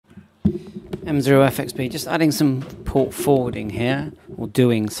M0FXB, just adding some port forwarding here, or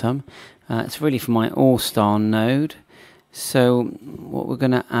doing some. It's really for my All-Star node. So what we're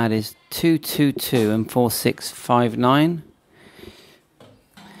going to add is 222 and 4659.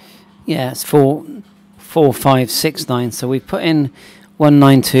 Yeah, it's 4569. So we put in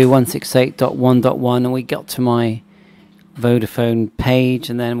 192.168.1.1 and we got to my Vodafone page,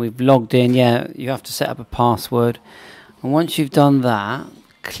 and then we've logged in. Yeah, you have to set up a password. And once you've done that,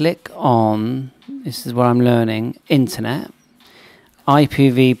 click on, this is where I'm learning, Internet,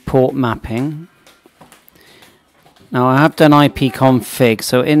 IPv port mapping. Now I have done IP config,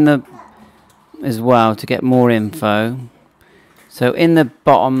 so in the, as well, to get more info. So in the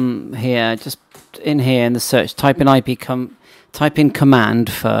bottom here, just in here in the search, type in type in command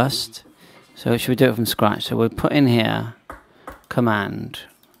first. So should we do it from scratch? So we'll put in here command.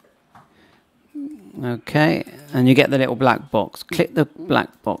 Okay, and you get the little black box. Click the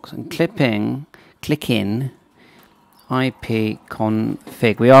black box and click in IP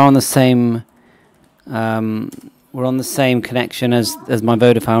config. We are on the same we're on the same connection as my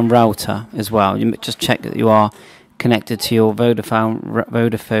Vodafone router as well. You just check that you are connected to your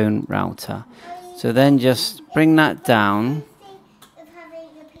Vodafone router. So then just bring that down,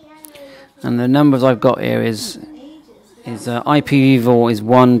 and the numbers I've got here is IPv4 is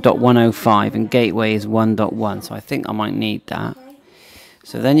 1.105 and gateway is 1.1, so I think I might need that.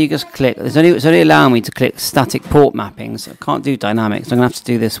 So then you just click, it's only allowing me to click static port mappings. I can't do dynamics, so I'm going to have to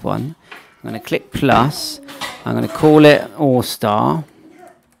do this one. I'm going to click plus, I'm going to call it All-Star.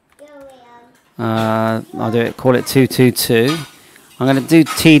 I'll do it, call it 222. I'm going to do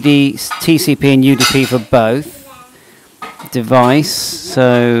TCP and UDP for both. Device,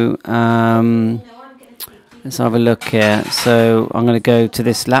 so let's have a look here. So I'm going to go to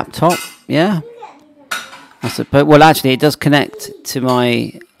this laptop, yeah? I suppose, well, actually, it does connect to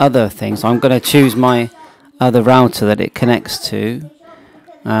my other thing, so I'm going to choose my other router that it connects to.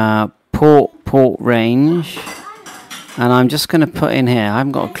 Port range, and I'm just going to put in here, I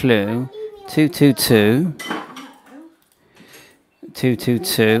haven't got a clue,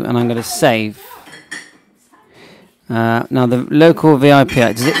 222, and I'm going to save. Now the local VIP,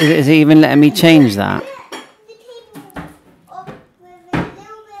 is it even letting me change that?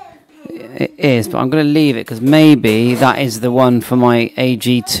 It is, but I'm going to leave it because maybe that is the one for my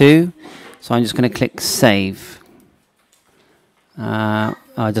AG2. So I'm just going to click save.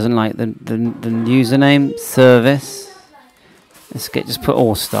 It doesn't like the username service. Let's just put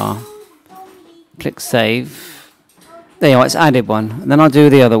All-Star. Click save. There you are, it's added one. And then I'll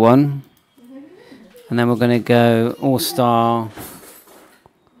do the other one. And then we're going to go All-Star.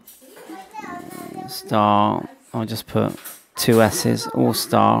 Star. I'll just put two S's.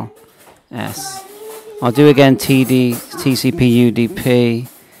 All-Star S. I'll do again TCP UDP.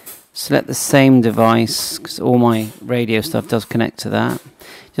 Select the same device because all my radio stuff does connect to that.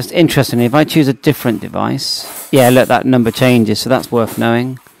 Just interestingly, if I choose a different device, yeah, look, that number changes, so that's worth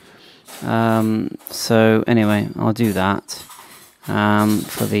knowing. So anyway, I'll do that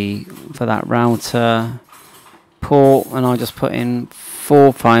for that router port, and I'll just put in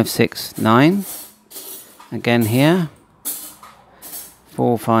 4569 again here.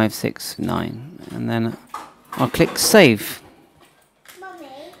 4569, and then I'll click save.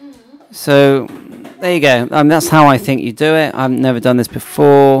 So there you go. That's how I think you do it. I've never done this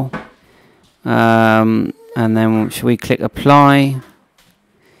before. And then should we click apply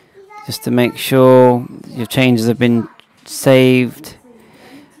just to make sure your changes have been saved.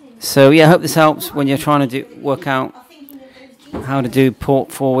 So yeah, I hope this helps when you're trying to work out how to do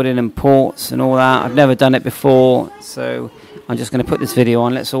port forwarding and ports and all that. I've never done it before, so I'm just going to put this video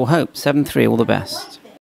on. Let's all hope. 7-3, all the best.